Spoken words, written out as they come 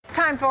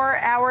time for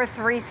our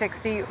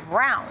 360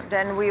 round,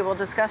 and we will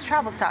discuss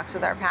travel stocks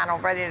with our panel.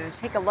 Ready to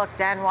take a look.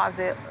 Dan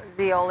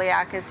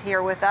Wasiolek is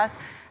here with us,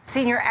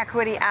 senior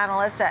equity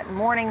analyst at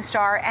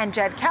Morningstar, and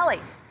Jed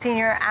Kelly,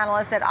 senior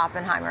analyst at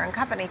Oppenheimer &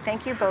 Company.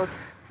 Thank you both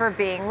for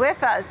being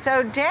with us.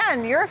 So,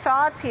 Dan, your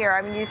thoughts here.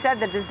 I mean, you said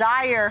the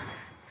desire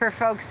for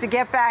folks to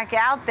get back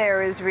out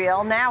there is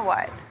real. Now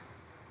what?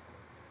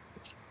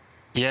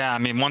 Yeah, I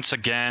mean, once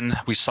again,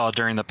 we saw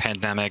during the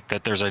pandemic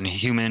that there's a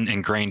human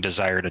ingrained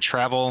desire to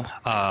travel.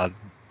 A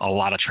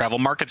lot of travel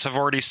markets have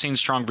already seen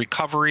strong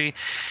recovery.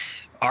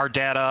 Our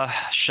data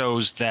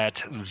shows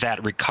that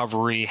that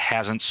recovery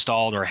hasn't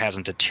stalled or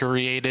hasn't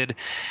deteriorated.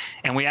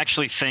 And we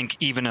actually think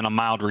even in a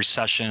mild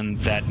recession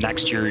that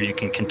next year you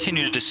can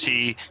continue to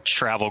see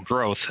travel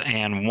growth.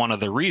 And one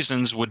of the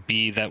reasons would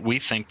be that we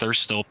think there's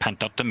still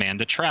pent up demand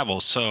to travel.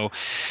 So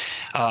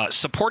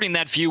supporting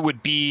that view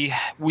would be,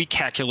 we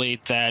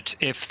calculate that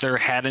if there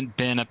hadn't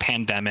been a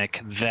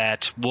pandemic,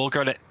 that we'll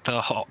go to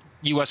the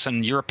U.S.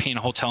 and European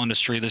hotel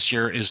industry this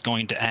year is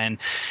going to end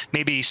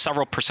maybe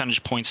several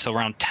percentage points, so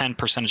around 10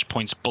 percentage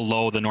points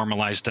below the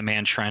normalized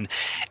demand trend.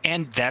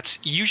 And that's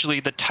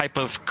usually the type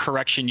of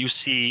correction you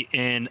see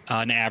in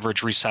an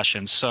average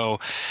recession.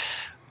 So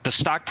the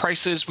stock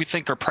prices, we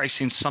think, are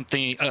pricing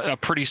something, a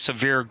pretty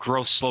severe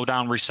growth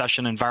slowdown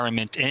recession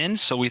environment in.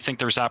 So we think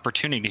there's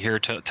opportunity here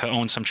to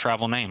own some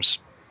travel names.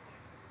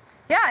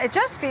 Yeah, it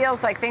just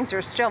feels like things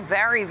are still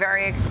very,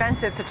 very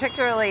expensive,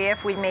 particularly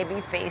if we may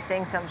be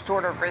facing some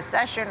sort of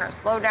recession or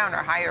slowdown or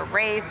higher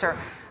rates or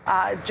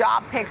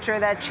job picture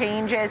that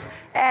changes.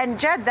 And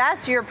Jed,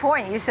 that's your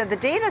point. You said the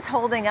data's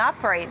holding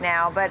up right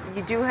now, but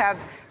you do have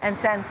and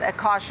sense a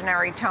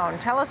cautionary tone.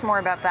 Tell us more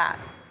about that.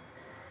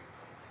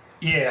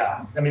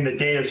 Yeah, I mean, the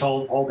data's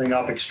holding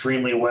up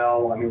extremely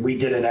well. I mean, we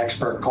did an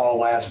expert call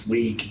last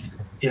week.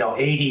 You know,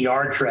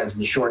 ADR trends in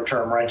the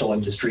short-term rental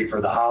industry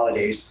for the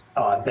holidays,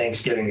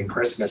 Thanksgiving and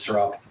Christmas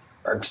are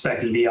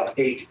expected to be up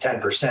 8 to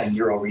 10%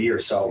 year over year.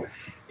 So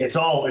it's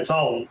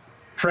all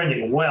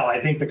trending well. I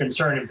think the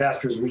concerned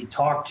investors we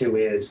talk to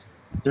is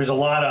there's a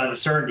lot of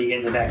uncertainty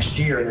in the next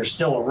year, and there's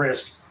still a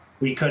risk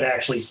we could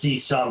actually see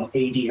some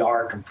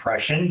ADR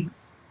compression.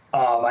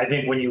 I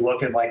think when you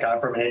look at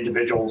from an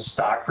individual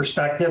stock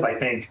perspective, I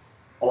think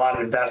a lot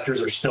of investors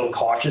are still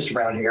cautious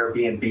around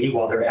Airbnb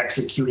while they're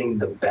executing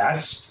the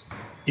best.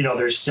 You know,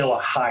 there's still a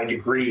high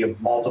degree of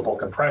multiple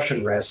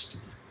compression risk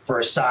for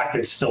a stock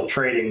that's still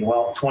trading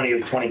above 20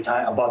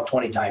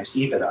 times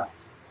EBITDA.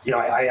 You know,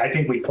 I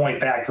think we point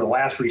back to the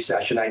last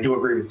recession. I do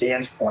agree with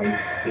Dan's point.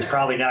 It's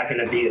probably not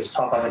going to be as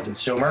tough on the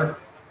consumer,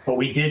 but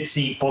we did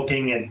see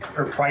Booking and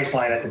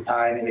Priceline at the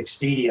time and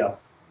Expedia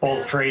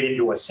both trade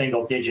into a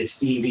single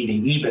digits EV to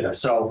EBITDA.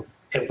 So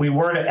if we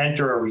were to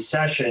enter a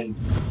recession,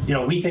 you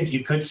know, we think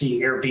you could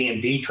see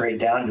Airbnb trade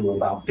down to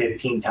about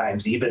 15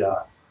 times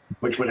EBITDA,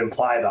 which would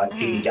imply about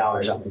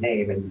 $80 on the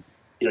name. And,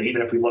 you know,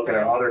 even if we look at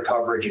our other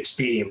coverage,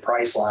 Expedia and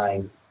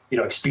Priceline, you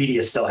know,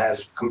 Expedia still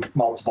has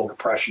multiple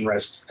compression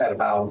risk at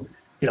about,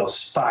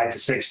 5 to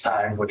 6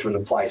 times, which would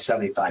imply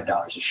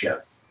 $75 a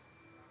share.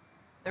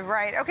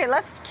 Right. Okay,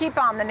 let's keep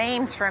on the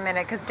names for a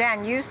minute, because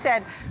Dan, you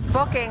said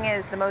Booking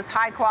is the most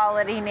high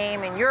quality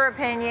name in your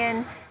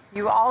opinion.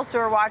 You also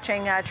are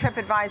watching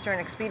TripAdvisor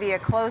and Expedia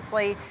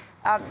closely.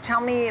 Tell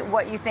me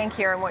what you think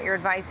here and what your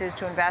advice is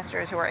to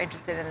investors who are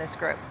interested in this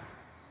group.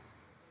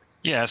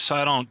 Yeah, so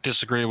I don't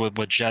disagree with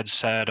what Jed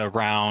said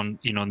around,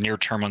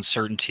 near-term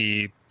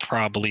uncertainty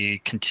probably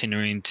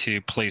continuing to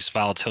place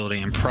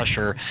volatility and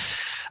pressure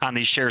on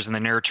these shares in the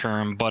near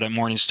term. But at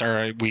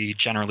Morningstar, we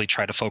generally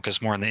try to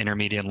focus more on the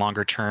intermediate and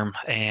longer term.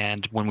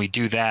 And when we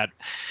do that,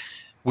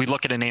 we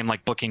look at a name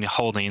like Booking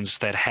Holdings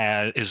that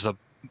is the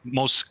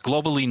most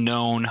globally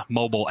known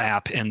mobile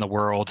app in the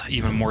world,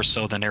 even more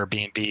so than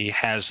Airbnb,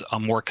 has a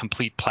more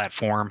complete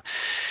platform.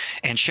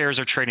 And shares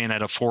are trading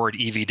at a forward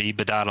EV to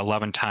EBITDA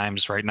 11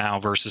 times right now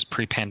versus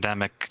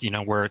pre-pandemic,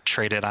 where it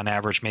traded on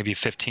average maybe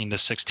 15 to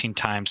 16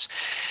 times.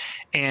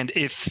 And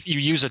if you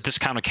use a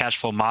discounted cash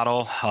flow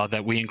model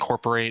that we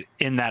incorporate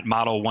in that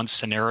model, one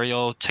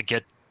scenario to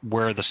get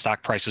where the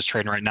stock price is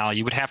trading right now,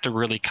 you would have to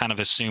really kind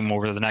of assume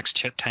over the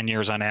next 10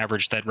 years on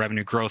average that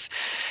revenue growth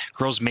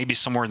grows maybe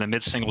somewhere in the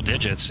mid-single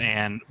digits.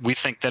 And we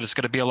think that it's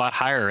going to be a lot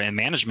higher, and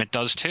management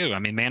does too. I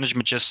mean,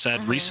 management just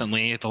said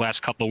recently, the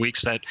last couple of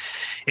weeks, that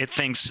it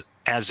thinks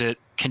as it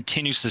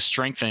continues to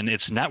strengthen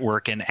its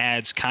network and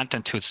adds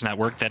content to its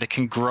network, that it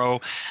can grow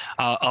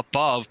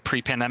above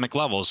pre-pandemic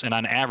levels. And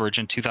on average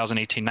in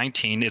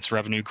 2018-19, its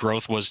revenue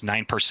growth was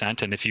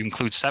 9%. And if you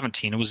include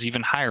 17, it was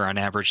even higher on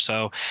average.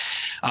 So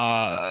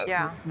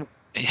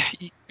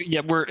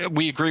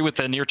we agree with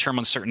the near-term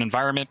uncertain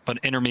environment, but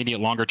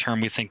intermediate, longer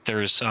term, we think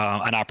there's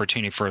an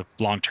opportunity for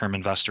long-term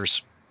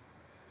investors.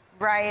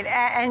 Right.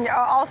 And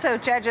also,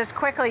 Jed, just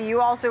quickly, you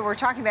also were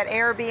talking about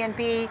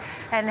Airbnb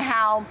and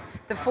how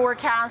the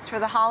forecast for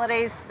the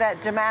holidays,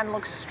 that demand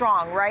looks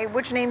strong, right?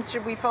 Which names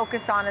should we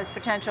focus on as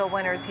potential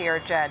winners here,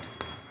 Jed?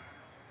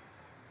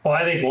 Well,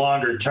 I think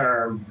longer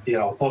term,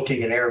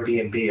 Booking and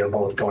Airbnb are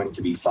both going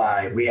to be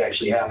fine. We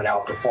actually have an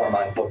outperform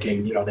on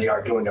Booking. They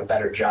are doing a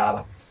better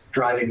job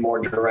driving more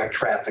direct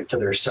traffic to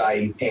their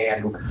site,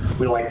 and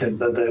we like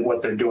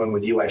what they're doing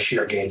with U.S.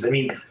 share gains. I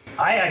mean,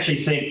 I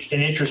actually think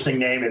an interesting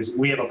name is,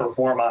 we have a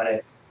perform on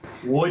it,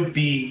 would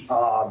be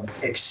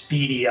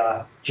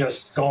Expedia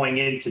just going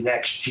into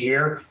next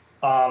year.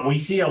 We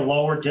see a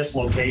lower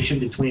dislocation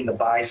between the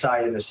buy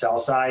side and the sell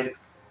side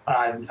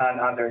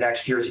on their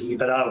next year's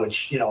EBITDA,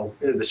 which,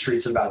 the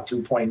street's about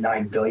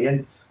 2.9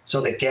 billion.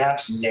 So the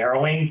gap's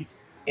narrowing.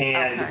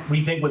 And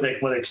we think what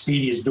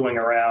Expedia is doing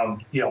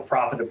around,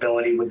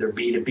 profitability with their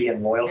B2B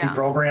and loyalty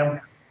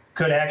program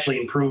could actually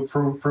improve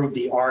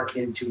the arc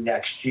into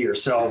next year.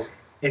 So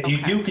if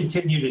you do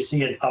continue to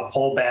see a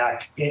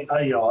pullback,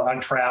 on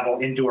travel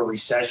into a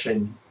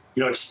recession,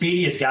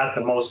 Expedia's got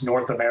the most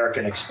North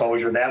American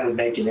exposure. That would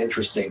make it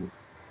interesting.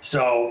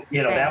 So,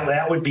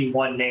 that would be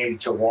one name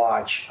to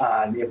watch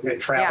on if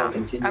travel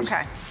continues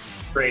to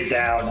trade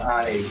down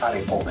on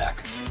a pullback.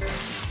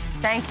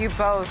 Thank you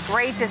both.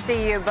 Great to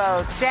see you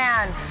both.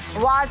 Dan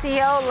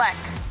Waziolek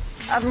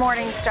of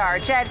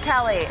Morningstar, Jed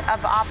Kelly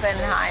of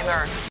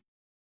Oppenheimer.